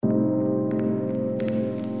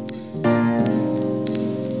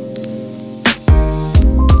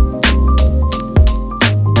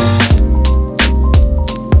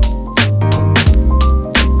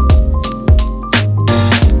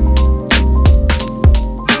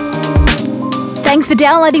Thanks for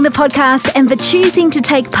downloading the podcast and for choosing to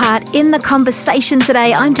take part in the conversation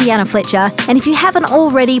today. I'm Deanna Fletcher, and if you haven't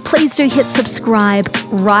already, please do hit subscribe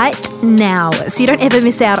right now so you don't ever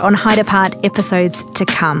miss out on Height of Heart episodes to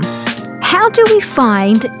come. How do we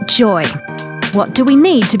find joy? What do we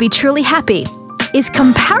need to be truly happy? Is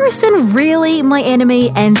comparison really my enemy?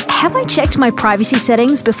 And have I checked my privacy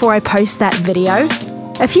settings before I post that video?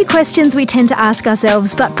 A few questions we tend to ask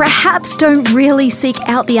ourselves, but perhaps don't really seek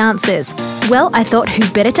out the answers. Well, I thought who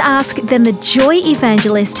better to ask than the joy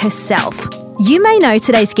evangelist herself. You may know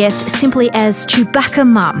today's guest simply as Chewbacca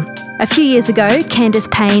Mum. A few years ago, Candace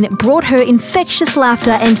Payne brought her infectious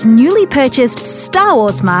laughter and newly purchased Star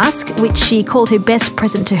Wars mask, which she called her best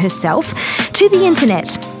present to herself, to the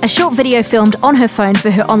internet. A short video filmed on her phone for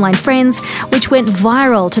her online friends, which went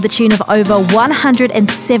viral to the tune of over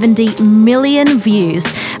 170 million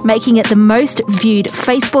views, making it the most viewed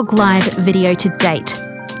Facebook Live video to date.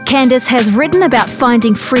 Candace has written about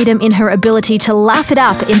finding freedom in her ability to laugh it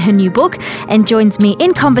up in her new book and joins me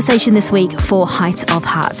in conversation this week for Height of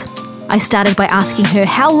Heart. I started by asking her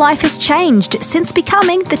how life has changed since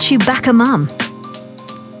becoming the Chewbacca Mum.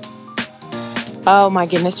 Oh my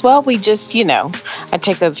goodness. Well, we just, I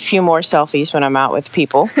take a few more selfies when I'm out with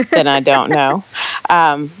people that I don't know.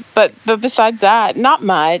 But besides that, not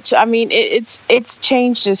much. I mean, it's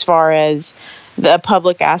changed as far as the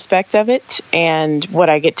public aspect of it and what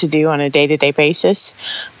I get to do on a day-to-day basis.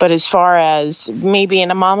 But as far as me being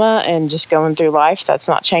a mama and just going through life, that's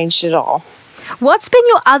not changed at all. What's been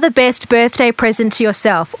your other best birthday present to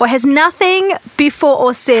yourself? Or has nothing before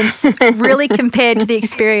or since really compared to the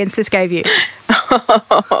experience this gave you?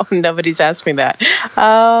 Oh, nobody's asked me that.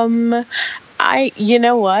 You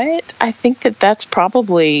know what? I think that's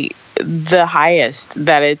probably the highest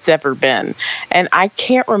that it's ever been. And I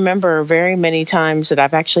can't remember very many times that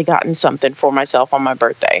I've actually gotten something for myself on my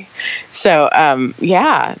birthday. So,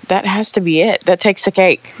 that has to be it. That takes the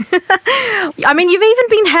cake. I mean, you've even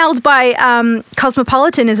been hailed by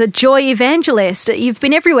Cosmopolitan as a joy evangelist. You've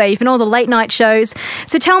been everywhere. You've been on all the late night shows.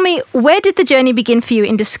 So tell me, where did the journey begin for you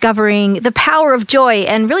in discovering the power of joy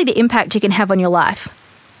and really the impact you can have on your life?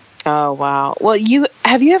 Oh, wow. Well,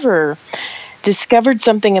 have you ever discovered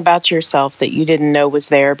something about yourself that you didn't know was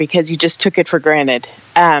there because you just took it for granted?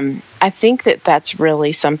 I think that's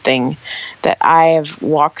really something that I have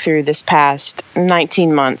walked through this past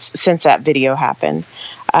 19 months since that video happened.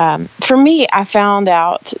 For me, I found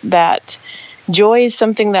out that joy is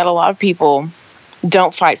something that a lot of people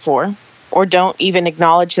don't fight for or don't even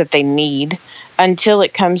acknowledge that they need until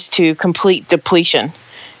it comes to complete depletion.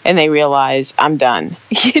 And they realize, I'm done.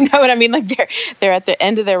 You know what I mean? Like they're at the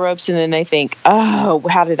end of their ropes and then they think, oh,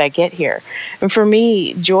 how did I get here? And for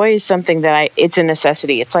me, joy is something that it's a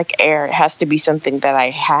necessity. It's like air. It has to be something that I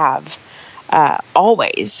have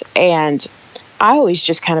always. And I always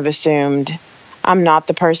just kind of assumed I'm not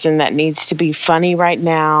the person that needs to be funny right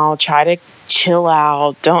now. Try to chill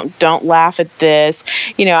out. Don't laugh at this.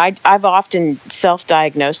 I've often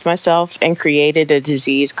self-diagnosed myself and created a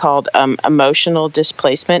disease called emotional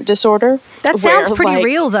displacement disorder. That sounds pretty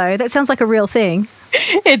real, though. That sounds like a real thing.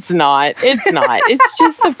 It's not. It's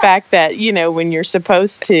just the fact that, when you're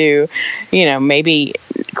supposed to, maybe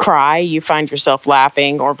cry, you find yourself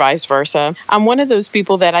laughing or vice versa. I'm one of those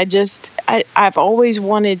people that I've always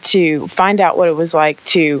wanted to find out what it was like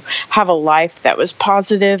to have a life that was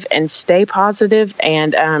positive and stay positive,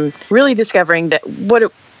 and really discovering that what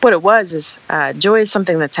it was is joy is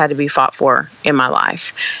something that's had to be fought for in my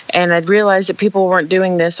life. And I'd realized that people weren't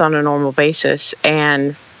doing this on a normal basis.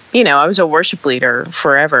 And I was a worship leader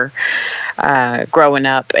forever growing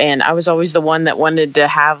up, and I was always the one that wanted to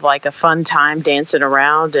have like a fun time dancing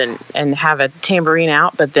around and have a tambourine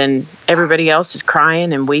out, but then everybody else is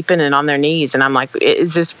crying and weeping and on their knees. And I'm like,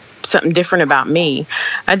 is this something different about me?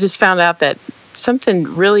 I just found out that something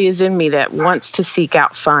really is in me that wants to seek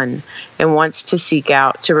out fun and wants to seek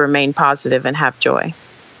out to remain positive and have joy.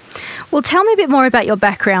 Well, tell me a bit more about your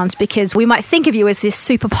background, because we might think of you as this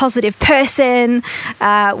super positive person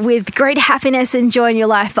with great happiness and joy in your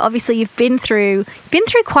life. But obviously, you've been through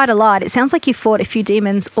quite a lot. It sounds like you've fought a few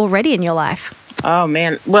demons already in your life. Oh,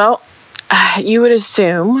 man. Well, you would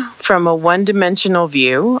assume from a one-dimensional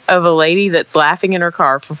view of a lady that's laughing in her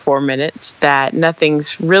car for 4 minutes that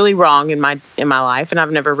nothing's really wrong in my life, and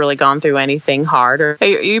I've never really gone through anything hard. Or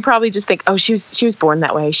you probably just think, oh, she was born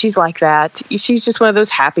that way. She's like that. She's just one of those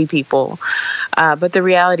happy people. But the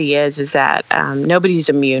reality is that nobody's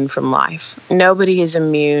immune from life. Nobody is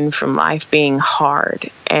immune from life being hard.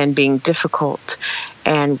 and being difficult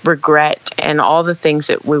and regret and all the things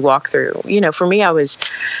that we walk through. For me, I was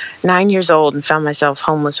 9 years old and found myself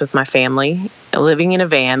homeless with my family, living in a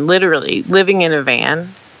van, literally living in a van,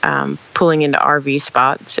 pulling into RV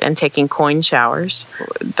spots and taking coin showers.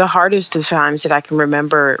 The hardest of times that I can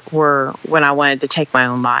remember were when I wanted to take my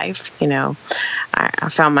own life. I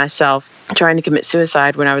found myself trying to commit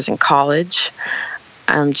suicide when I was in college.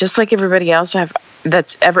 Just like everybody else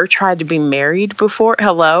that's ever tried to be married before.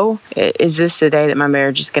 Hello? Is this the day that my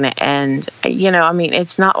marriage is going to end?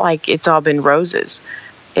 It's not like it's all been roses.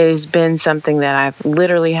 It has been something that I've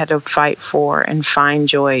literally had to fight for and find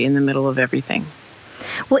joy in the middle of everything.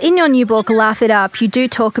 Well, in your new book, Laugh It Up, you do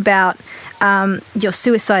talk about your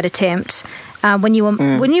suicide attempt when you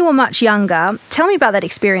were much younger. Tell me about that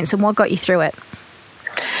experience and what got you through it.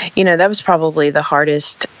 That was probably the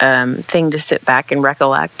hardest thing to sit back and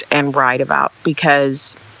recollect and write about,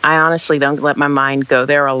 because I honestly don't let my mind go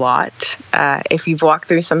there a lot. If you've walked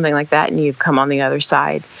through something like that and you've come on the other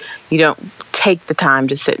side, you don't take the time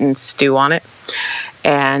to sit and stew on it.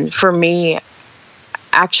 And for me,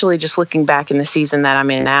 actually just looking back in the season that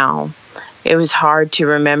I'm in now, it was hard to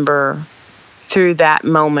remember through that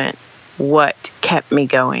moment what kept me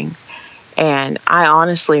going. And I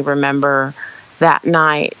honestly remember that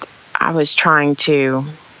night I was trying to,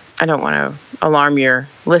 I don't want to alarm your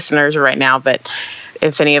listeners right now, but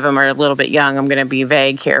if any of them are a little bit young, I'm going to be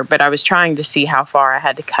vague here, but I was trying to see how far I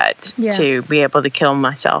had to cut to be able to kill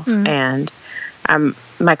myself. And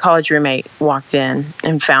my college roommate walked in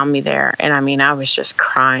and found me there. And I was just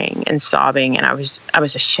crying and sobbing, and I was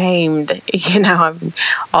ashamed,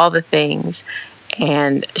 all the things.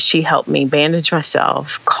 And she helped me bandage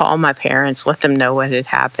myself, call my parents, let them know what had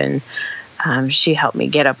happened. She helped me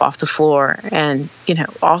get up off the floor. And,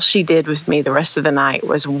 all she did with me the rest of the night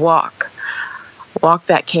was walk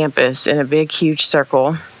that campus in a big, huge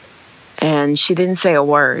circle. And she didn't say a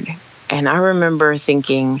word. And I remember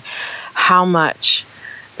thinking how much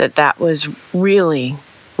that was really,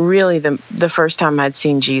 really the first time I'd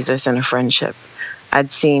seen Jesus in a friendship.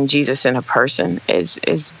 I'd seen Jesus in a person, is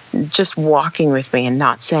just walking with me and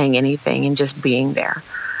not saying anything and just being there.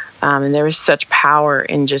 And there was such power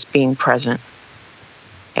in just being present.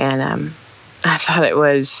 And I thought it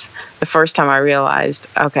was the first time I realized,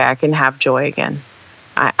 okay, I can have joy again.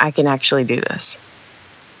 I can actually do this.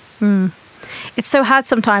 It's so hard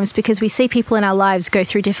sometimes because we see people in our lives go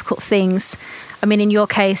through difficult things. In your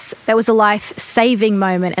case, that was a life-saving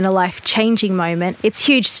moment and a life-changing moment. It's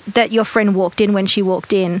huge that your friend walked in when she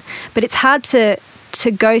walked in, but it's hard to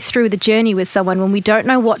go through the journey with someone when we don't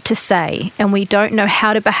know what to say and we don't know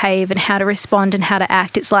how to behave and how to respond and how to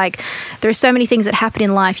act. It's like there are so many things that happen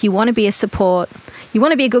in life. You want to be a support. You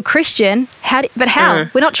want to be a good Christian. But how?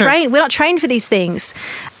 We're not trained. We're not trained for these things.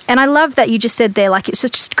 And I love that you just said there, it's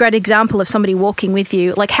such a great example of somebody walking with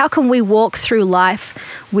you. How can we walk through life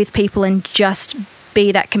with people and just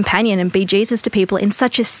be that companion and be Jesus to people in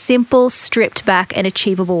such a simple, stripped back and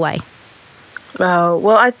achievable way? Oh,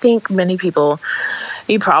 well, I think many people,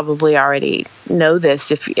 you probably already know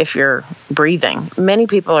this if you're breathing. Many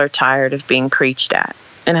people are tired of being preached at.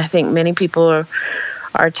 And I think many people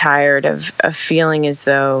are tired of feeling as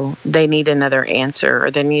though they need another answer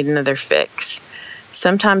or they need another fix.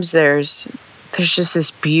 Sometimes there's just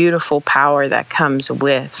this beautiful power that comes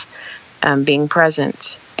with being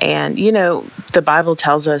present. And, the Bible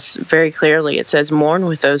tells us very clearly, it says, mourn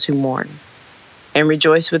with those who mourn and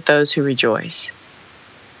rejoice with those who rejoice.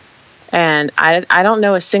 And I don't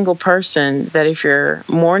know a single person that if you're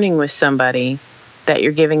mourning with somebody, that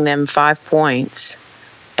you're giving them 5 points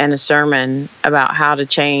and a sermon about how to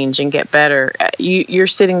change and get better. You're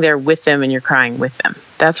sitting there with them and you're crying with them.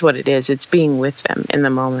 That's what it is. It's being with them in the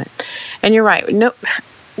moment. And you're right. No,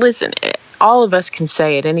 listen, all of us can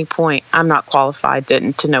say at any point, I'm not qualified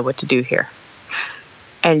to know what to do here.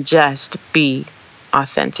 And just be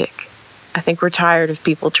authentic. I think we're tired of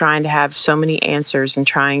people trying to have so many answers and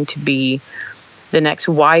trying to be the next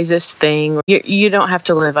wisest thing. You don't have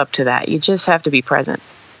to live up to that. You just have to be present.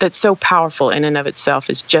 That's so powerful in and of itself,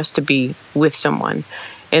 is just to be with someone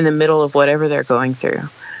in the middle of whatever they're going through.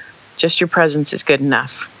 Just your presence is good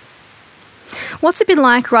enough. What's it been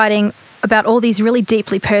like writing about all these really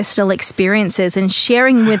deeply personal experiences and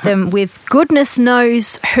sharing with them with goodness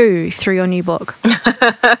knows who through your new book?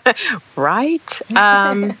 Right?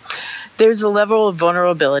 There's a level of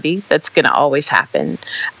vulnerability that's going to always happen.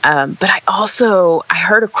 But I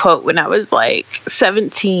heard a quote when I was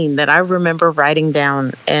 17 that I remember writing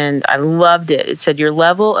down, and I loved it. It said, your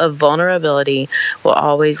level of vulnerability will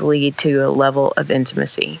always lead to a level of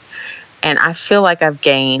intimacy. And I feel like I've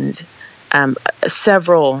gained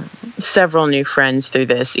several new friends through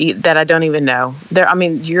this that I don't even know.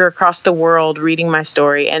 You're across the world reading my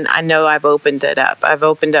story, and I know I've opened it up. I've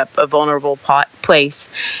opened up a vulnerable place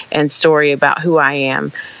and story about who I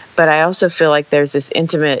am. But I also feel like there's this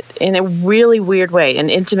intimate, in a really weird way, an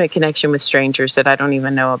intimate connection with strangers that I don't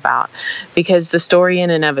even know about, because the story in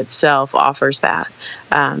and of itself offers that.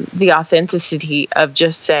 The authenticity of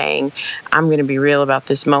just saying, I'm going to be real about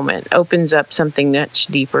this moment, opens up something much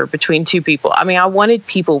deeper between two people. I wanted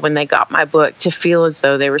people, when they got my book, to feel as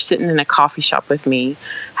though they were sitting in a coffee shop with me,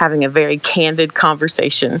 having a very candid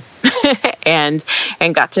conversation and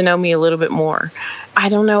got to know me a little bit more. I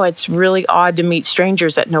don't know. It's really odd to meet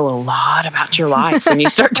strangers that know a lot about your life when you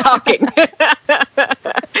start talking.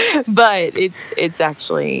 But it's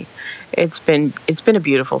been a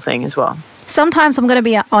beautiful thing as well. Sometimes, I'm going to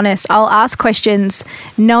be honest, I'll ask questions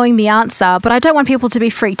knowing the answer, but I don't want people to be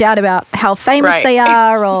freaked out about how famous they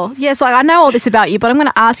are, or I know all this about you, but I'm going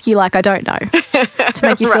to ask you like I don't know to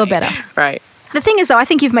make you feel better. Right. The thing is, though, I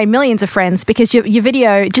think you've made millions of friends, because your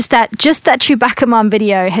video, just that Chewbacca Mum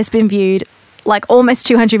video, has been viewed like almost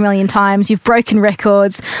 200 million times. You've broken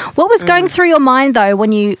records. What was going through your mind, though,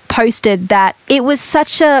 when you posted that? It was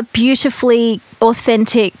such a beautifully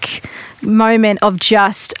authentic moment of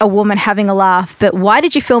just a woman having a laugh. But why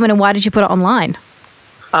did you film it, and why did you put it online?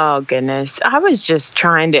 Oh, goodness. I was just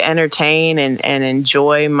trying to entertain and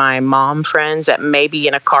enjoy my mom friends that may be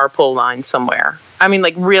in a carpool line somewhere.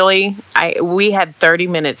 Really, we had 30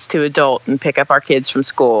 minutes to adult and pick up our kids from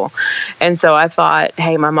school. And so I thought,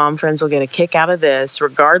 hey, my mom friends will get a kick out of this,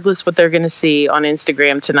 regardless what they're going to see on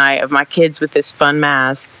Instagram tonight of my kids with this fun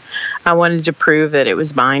mask. I wanted to prove that it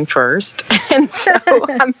was mine first. And so,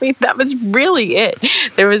 that was really it.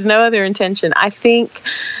 There was no other intention. I think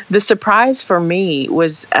the surprise for me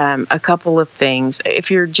was a couple of things.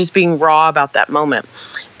 If you're just being raw about that moment,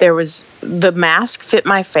 the mask fit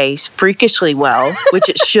my face freakishly well, which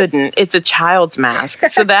it shouldn't. It's a child's mask.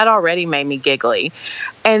 So that already made me giggly.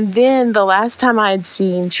 And then the last time I had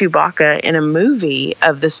seen Chewbacca in a movie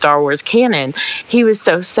of the Star Wars canon, he was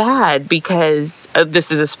so sad because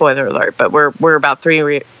this is a spoiler alert, but we're about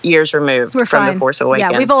 3 years removed from The Force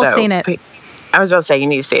Awakens. Yeah, we've all seen it. I was about to say, you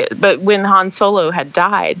need to see it. But when Han Solo had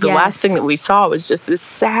died, the last thing that we saw was just this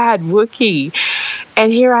sad Wookiee. And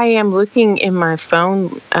here I am looking in my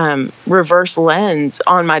phone reverse lens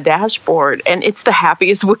on my dashboard, and it's the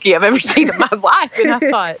happiest Wookiee I've ever seen in my life. And I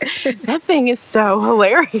thought, that thing is so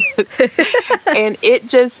hilarious. And it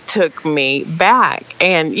just took me back.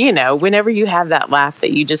 And, whenever you have that laugh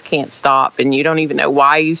that you just can't stop and you don't even know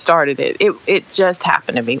why you started it, it just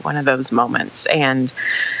happened to be one of those moments. And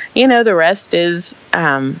the rest is,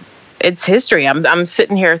 it's history. I'm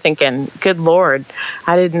sitting here thinking, good Lord,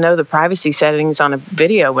 I didn't know the privacy settings on a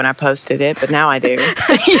video when I posted it, but now I do.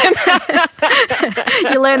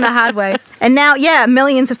 You learn the hard way. And now,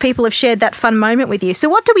 millions of people have shared that fun moment with you. So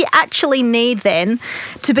what do we actually need then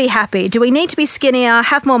to be happy? Do we need to be skinnier,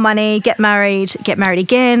 have more money, get married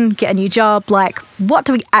again, get a new job? Like, what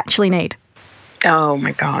do we actually need? Oh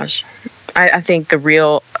my gosh. I think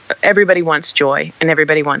everybody wants joy and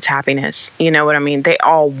everybody wants happiness. You know what I mean? They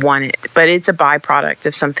all want it, but it's a byproduct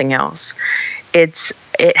of something else. It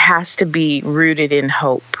has to be rooted in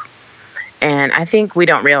hope. And I think we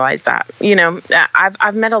don't realize that.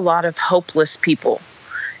 I've met a lot of hopeless people,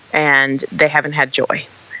 and they haven't had joy.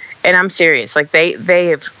 And I'm serious. Like they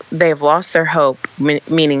have lost their hope,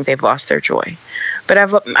 meaning they've lost their joy. But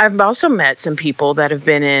I've also met some people that have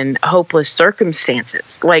been in hopeless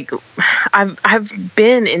circumstances. Like I've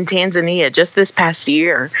been in Tanzania just this past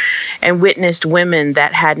year and witnessed women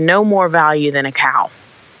that had no more value than a cow,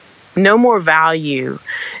 no more value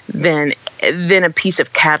than a piece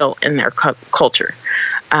of cattle in their culture.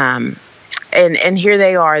 And here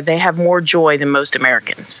they are. They have more joy than most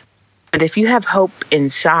Americans. But if you have hope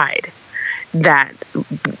inside, that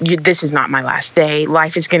this is not my last day,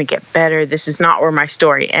 life is going to get better, this is not where my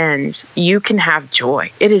story ends, you can have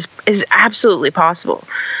joy. It is absolutely possible.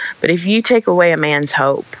 But if you take away a man's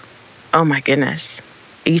hope, oh my goodness,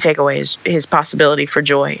 you take away his possibility for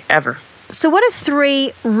joy ever. So what are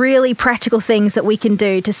 3 really practical things that we can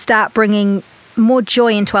do to start bringing more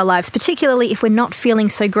joy into our lives, particularly if we're not feeling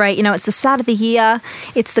so great? It's the start of the year,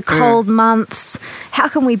 it's the cold months. How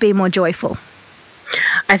can we be more joyful?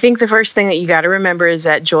 I think the first thing that you got to remember is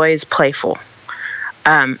that joy is playful.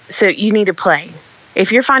 So you need to play.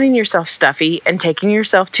 If you're finding yourself stuffy and taking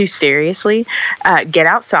yourself too seriously, get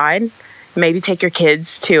outside. Maybe take your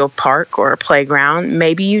kids to a park or a playground.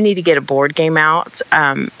 Maybe you need to get a board game out.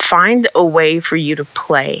 Find a way for you to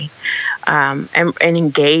play. and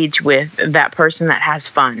engage with that person that has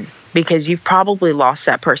fun, because you've probably lost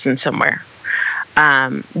that person somewhere.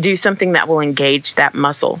 Do something that will engage that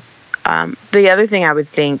muscle. The other thing I would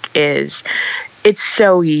think is it's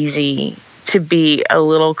so easy to be a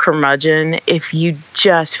little curmudgeon if you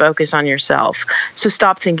just focus on yourself. So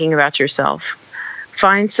stop thinking about yourself.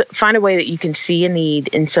 Find a way that you can see a need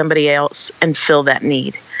in somebody else and fill that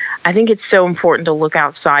need. I think it's so important to look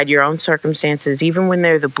outside your own circumstances, even when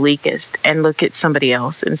they're the bleakest, and look at somebody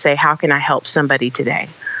else and say, how can I help somebody today?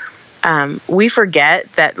 We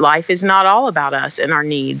forget that life is not all about us and our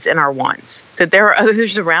needs and our wants, that there are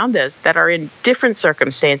others around us that are in different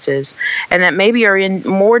circumstances and that maybe are in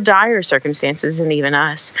more dire circumstances than even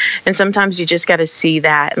us. And sometimes you just got to see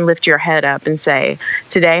that and lift your head up and say,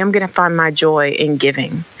 today I'm going to find my joy in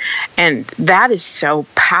giving. And that is so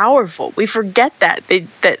powerful. We forget that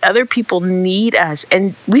other people need us,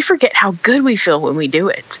 and we forget how good we feel when we do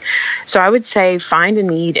it. So I would say find a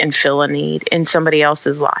need and fill a need in somebody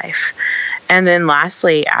else's life. And then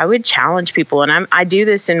lastly, I would challenge people, and I do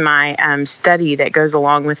this in my study that goes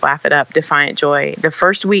along with Laugh It Up, Defiant Joy. The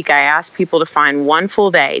first week, I ask people to find one full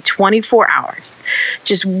day, 24 hours,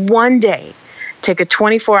 just one day. Take a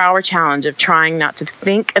 24-hour challenge of trying not to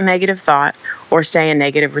think a negative thought or say a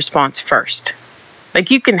negative response first. Like,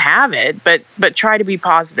 you can have it, but try to be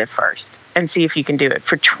positive first and see if you can do it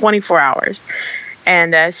for 24 hours.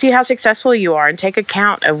 And see how successful you are and take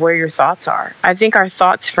account of where your thoughts are. I think our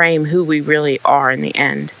thoughts frame who we really are in the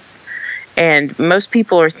end. And most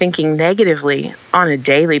people are thinking negatively on a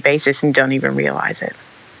daily basis and don't even realize it.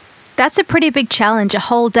 That's a pretty big challenge, a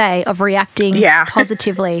whole day of reacting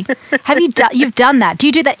positively. You've done that. Do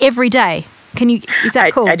you do that every day? Is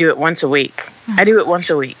that cool? I do it once a week.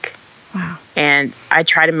 Wow. And I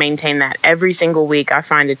try to maintain that every single week. I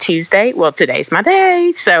find a Tuesday. Well, today's my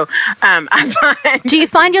day. So do you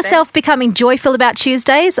find yourself becoming joyful about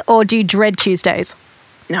Tuesdays, or do you dread Tuesdays?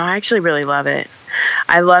 No, I actually really love it.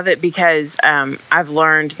 I love it because I've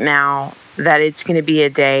learned now that it's going to be a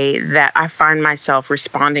day that I find myself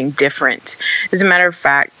responding different. As a matter of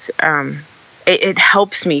fact, it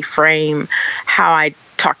helps me frame how I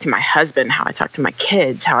talk to my husband, how I talk to my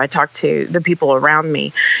kids, how I talk to the people around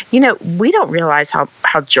me. You know, we don't realize how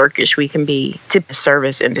jerkish we can be to the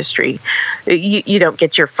service industry. You don't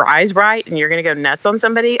get your fries right and you're going to go nuts on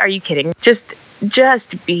somebody. Are you kidding? Just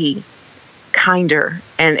be kinder.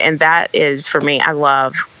 And that is, for me, I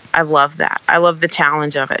love that. I love the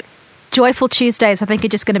challenge of it. Joyful Tuesdays, I think, are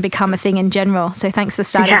just going to become a thing in general. So thanks for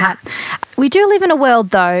starting that. We do live in a world,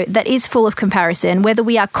 though, that is full of comparison. Whether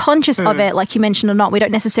we are conscious of it, like you mentioned, or not, we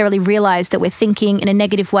don't necessarily realize that we're thinking in a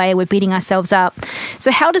negative way, we're beating ourselves up.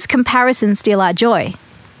 So how does comparison steal our joy?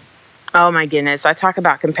 Oh, my goodness. I talk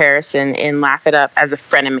about comparison in Laugh It Up as a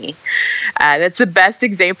frenemy. That's the best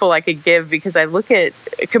example I could give, because I look at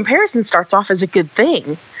comparison starts off as a good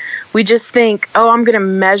thing. We just think, I'm going to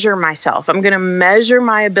measure myself. I'm going to measure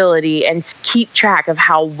my ability and keep track of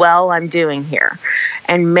how well I'm doing here.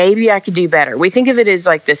 And maybe I could do better. We think of it as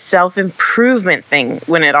like this self-improvement thing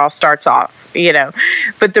when it all starts off, you know.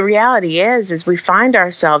 But the reality is we find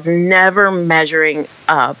ourselves never measuring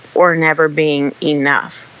up or never being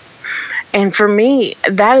enough. And for me,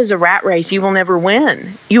 that is a rat race you will never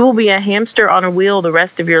win. You will be a hamster on a wheel the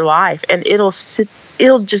rest of your life, and it'll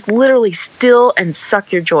just literally steal and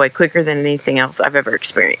suck your joy quicker than anything else I've ever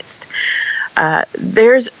experienced.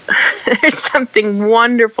 There's something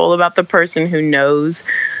wonderful about the person who knows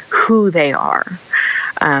who they are.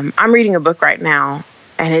 I'm reading a book right now,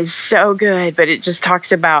 and it's so good, but it just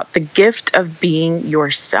talks about the gift of being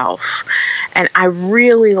yourself. And I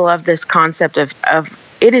really love this concept of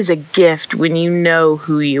it is a gift when you know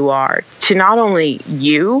who you are, to not only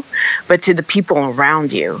you, but to the people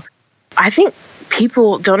around you. I think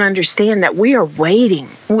people don't understand that we are waiting.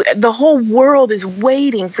 The whole world is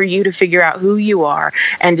waiting for you to figure out who you are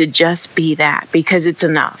and to just be that, because it's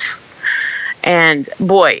enough. And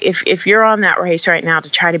boy, if you're on that race right now to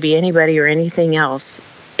try to be anybody or anything else,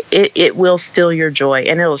 it will steal your joy,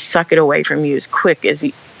 and it'll suck it away from you as quick as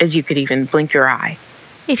you could even blink your eye.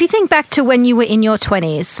 If you think back to when you were in your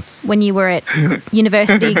 20s, when you were at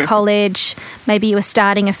university, college, maybe you were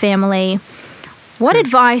starting a family, what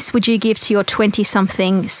advice would you give to your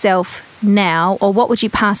 20-something self now, or what would you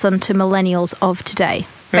pass on to millennials of today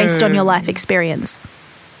based on your life experience?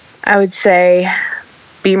 I would say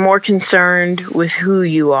be more concerned with who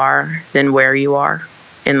you are than where you are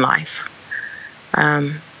in life.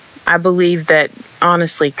 I believe that,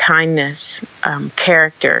 honestly, kindness,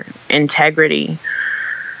 character, integrity,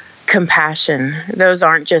 compassion, those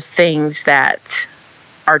aren't just things that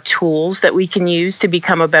are tools that we can use to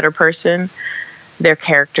become a better person. their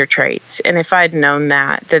character traits. And if I'd known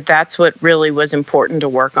that's what really was important to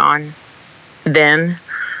work on then,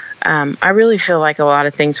 I really feel like a lot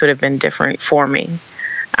of things would have been different for me.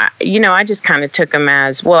 I just kind of took them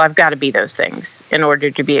as, well, I've got to be those things in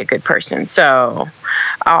order to be a good person. So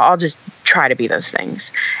I'll just try to be those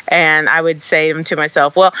things. And I would say to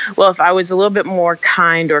myself, well, if I was a little bit more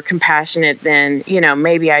kind or compassionate, then,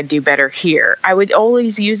 maybe I'd do better here. I would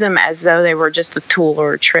always use them as though they were just a tool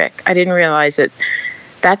or a trick. I didn't realize that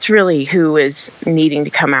that's really who is needing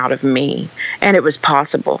to come out of me. And it was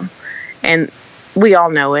possible. And we all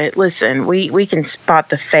know it. Listen, we can spot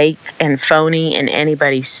the fake and phony in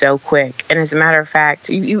anybody so quick. And as a matter of fact,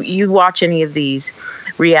 you watch any of these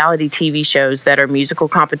reality TV shows that are musical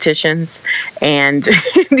competitions, and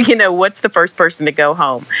what's the first person to go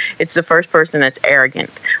home? It's the first person that's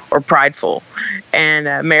arrogant or prideful, and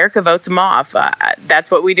America votes them off.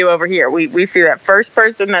 That's what we do over here. We see that first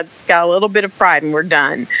person that's got a little bit of pride, and we're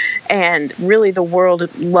done. And really, the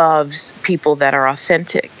world loves people that are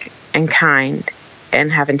authentic and kind and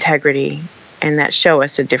have integrity and that show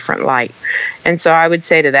us a different light. And so I would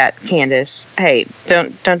say to that, Candace, hey,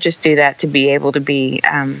 don't just do that to be able to be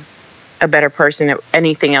a better person at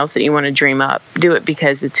anything else that you want to dream up. Do it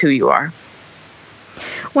because it's who you are.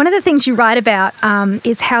 One of the things you write about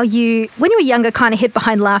is how you, when you were younger, kind of hid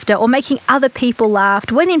behind laughter or making other people laugh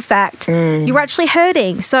when in fact you were actually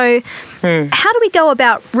hurting. So how do we go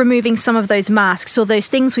about removing some of those masks or those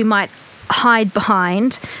things we might hide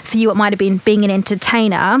behind? For you, it might have been being an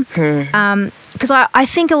entertainer. Because I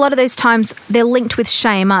think a lot of those times they're linked with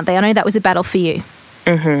shame, aren't they? I know that was a battle for you.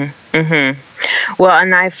 Well,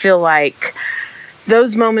 and I feel like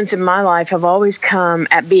those moments in my life have always come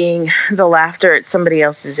at being the laughter at somebody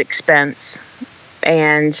else's expense.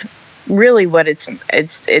 And really what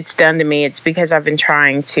it's done to me, it's because I've been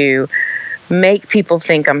trying to make people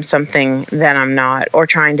think I'm something that I'm not, or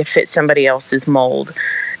trying to fit somebody else's mold.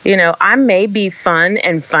 I may be fun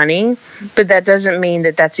and funny, but that doesn't mean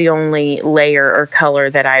that that's the only layer or color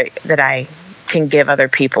that I can give other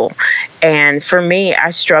people. And for me, I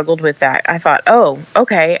struggled with that. I thought, oh,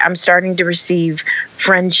 okay, I'm starting to receive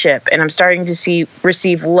friendship and I'm starting to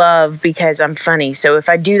receive love because I'm funny. So if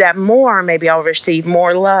I do that more, maybe I'll receive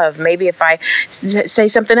more love. Maybe if I say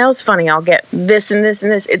something else funny, I'll get this and this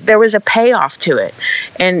and this. There was a payoff to it.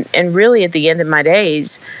 And really at the end of my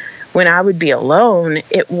days, when I would be alone,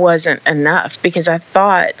 it wasn't enough because I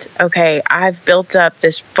thought, okay, I've built up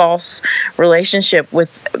this false relationship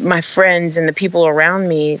with my friends and the people around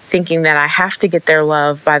me, thinking that I have to get their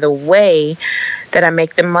love by the way that I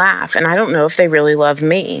make them laugh. And I don't know if they really love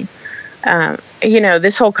me.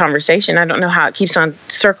 This whole conversation, I don't know how it keeps on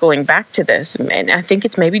circling back to this. And I think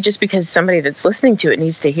it's maybe just because somebody that's listening to it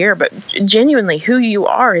needs to hear, but genuinely who you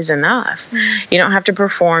are is enough. You don't have to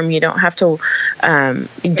perform. You don't have to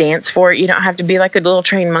dance for it. You don't have to be like a little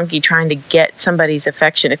trained monkey trying to get somebody's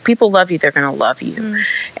affection. If people love you, they're going to love you,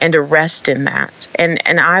 and to rest in that.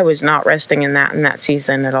 And I was not resting in that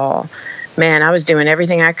season at all. Man, I was doing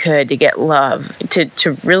everything I could to get love,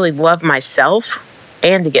 to really love myself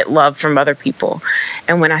and to get love from other people.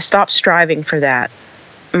 And when I stopped striving for that,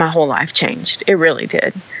 my whole life changed. It really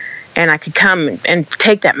did. And I could come and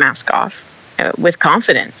take that mask off with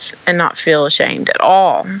confidence and not feel ashamed at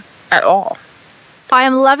all. I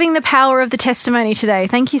am loving the power of the testimony today.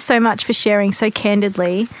 Thank you so much for sharing so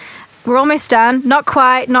candidly. We're almost done. Not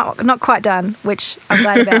quite done, which I'm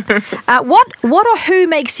glad about. What or who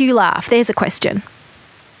makes you laugh? There's a question.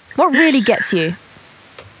 What really gets you?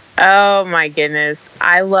 Oh my goodness.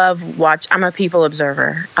 I'm a people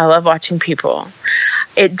observer. I love watching people.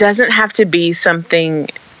 It doesn't have to be something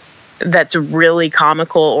that's really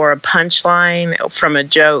comical or a punchline from a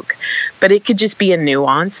joke, but it could just be a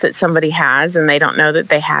nuance that somebody has and they don't know that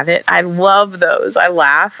they have it. I love those. I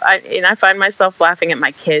laugh. And I find myself laughing at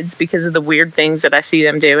my kids because of the weird things that I see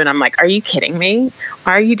them do. And I'm like, are you kidding me?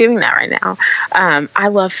 Why are you doing that right now? I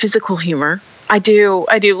love physical humor. I do.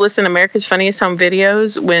 Listen, America's Funniest Home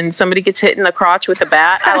Videos, when somebody gets hit in the crotch with a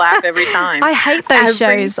bat, I laugh every time. I hate those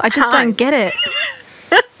shows. I just don't get it.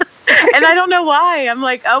 And I don't know why. I'm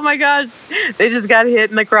like, oh my gosh, they just got hit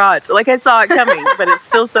in the crotch. Like I saw it coming, but it's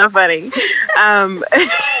still so funny.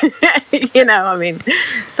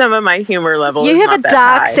 Some of my humor level is not that high. You have a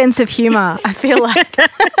dark sense of humor, I feel like.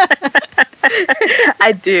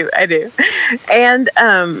 I do. And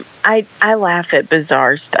I laugh at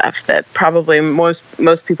bizarre stuff that probably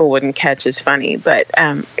most people wouldn't catch as funny. But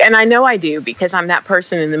and I know I do because I'm that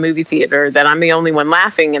person in the movie theater that I'm the only one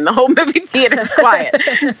laughing and the whole movie theater is quiet.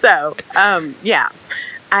 So,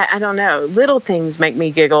 I don't know. Little things make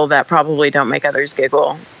me giggle that probably don't make others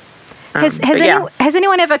giggle. Has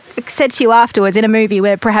anyone ever said to you afterwards in a movie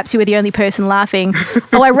where perhaps you were the only person laughing,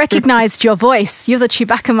 "Oh, I recognised your voice. You're the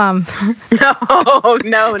Chewbacca mum"?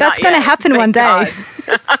 No, that's going to happen one day.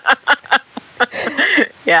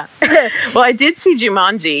 Yeah. Well, I did see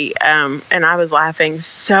Jumanji, and I was laughing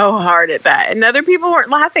so hard at that. And other people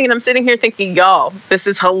weren't laughing, and I'm sitting here thinking, y'all, this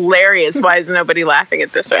is hilarious. Why is nobody laughing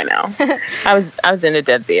at this right now? I was in a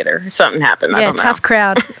dead theater. Something happened. I don't know. Tough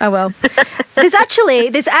crowd. Oh, well. There's actually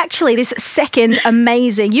this second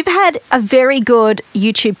amazing. You've had a very good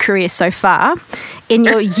YouTube career so far in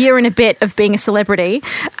your year and a bit of being a celebrity.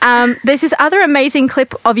 There's this other amazing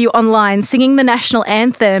clip of you online singing the national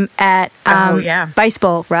anthem at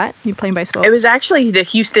baseball, right? You're playing baseball. It was actually the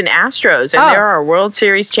Houston Astros, and they're our World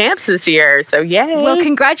Series champs this year, so yay. Well,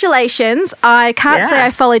 congratulations. I can't say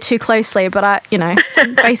I follow too closely, but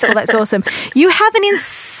baseball, that's awesome. You have an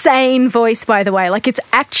insane voice, by the way. Like, it's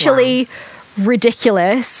actually...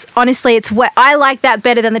 ridiculous. Honestly, I like that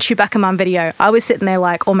better than the Chewbacca Mum video. I was sitting there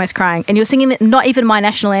like almost crying, and you're singing not even my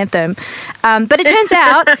national anthem. But it turns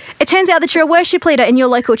out that you're a worship leader in your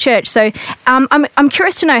local church. So I'm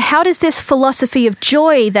curious to know, how does this philosophy of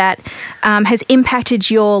joy that has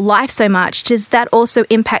impacted your life so much, does that also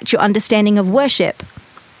impact your understanding of worship?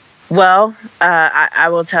 Well, I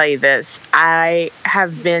will tell you this. I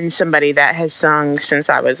have been somebody that has sung since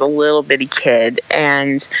I was a little bitty kid.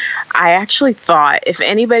 And I actually thought if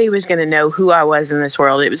anybody was going to know who I was in this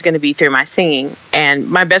world, it was going to be through my singing. And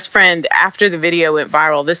my best friend, after the video went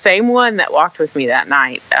viral, the same one that walked with me that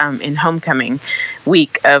night in homecoming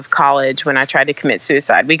week of college when I tried to commit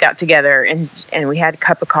suicide, we got together and we had a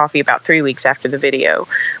cup of coffee about 3 weeks after the video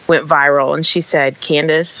went viral. And she said,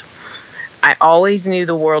 "Candace, I always knew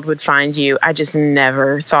the world would find you. I just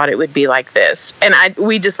never thought it would be like this." And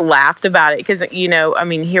we just laughed about it because,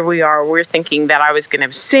 here we are. We're thinking that I was going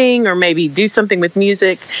to sing or maybe do something with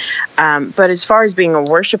music. But as far as being a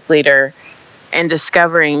worship leader and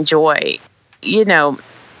discovering joy,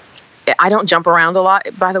 I don't jump around a lot,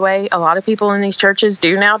 by the way. A lot of people in these churches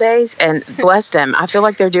do nowadays, and bless them. I feel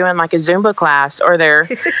like they're doing like a Zumba class or they're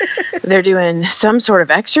doing some sort of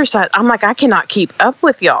exercise. I'm like, I cannot keep up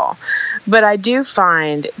with y'all. But I do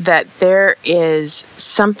find that there is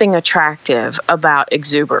something attractive about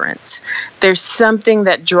exuberance. There's something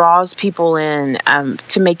that draws people in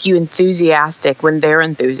to make you enthusiastic when they're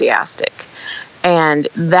enthusiastic. And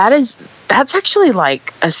that's actually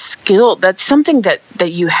like a skill. That's something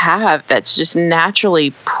that you have that's just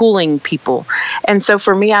naturally pulling people. And so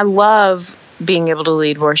for me, I love being able to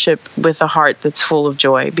lead worship with a heart that's full of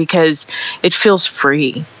joy because it feels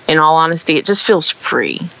free. In all honesty, it just feels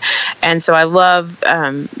free. And so I love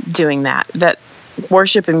doing that. That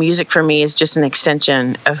worship and music for me is just an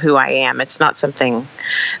extension of who I am. It's not something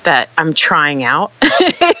that I'm trying out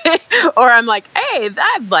or I'm like, hey,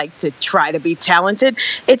 I'd like to try to be talented.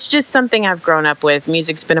 It's just something I've grown up with.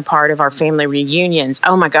 Music's been a part of our family reunions.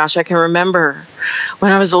 Oh my gosh, I can remember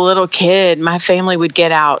when I was a little kid, my family would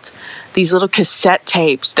get out these little cassette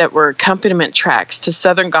tapes that were accompaniment tracks to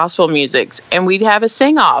Southern gospel music, and we'd have a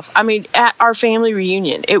sing-off. I mean, at our family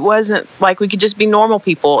reunion, it wasn't like we could just be normal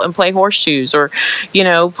people and play horseshoes or,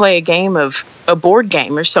 play a board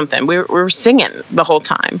game or something. We were singing the whole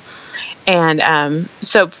time. And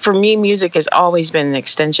so for me, music has always been an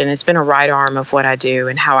extension. It's been a right arm of what I do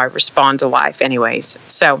and how I respond to life anyways.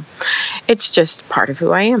 So it's just part of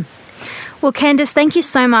who I am. Well, Candace, thank you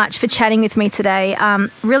so much for chatting with me today.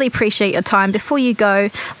 Really appreciate your time. Before you go,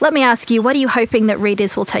 let me ask you, what are you hoping that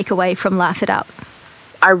readers will take away from Laugh It Up?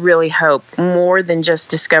 I really hope more than just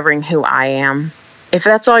discovering who I am. If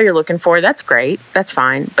that's all you're looking for, that's great. That's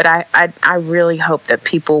fine. But I really hope that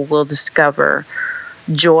people will discover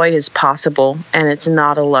joy is possible and it's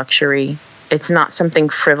not a luxury. It's not something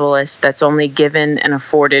frivolous that's only given and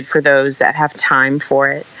afforded for those that have time for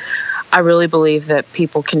it. I really believe that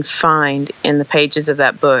people can find in the pages of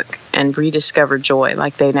that book and rediscover joy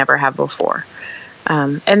like they never have before.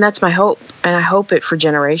 And that's my hope. And I hope it for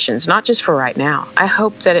generations, not just for right now. I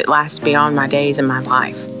hope that it lasts beyond my days and my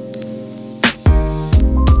life.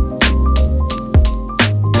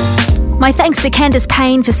 My thanks to Candace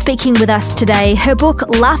Payne for speaking with us today. Her book,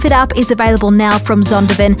 Laugh It Up, is available now from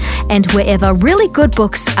Zondervan and wherever really good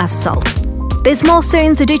books are sold. There's more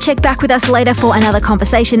soon, so do check back with us later for another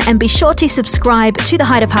conversation and be sure to subscribe to the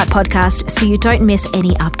Height of Heart podcast so you don't miss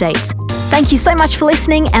any updates. Thank you so much for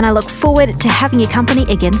listening, and I look forward to having your company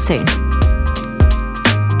again soon.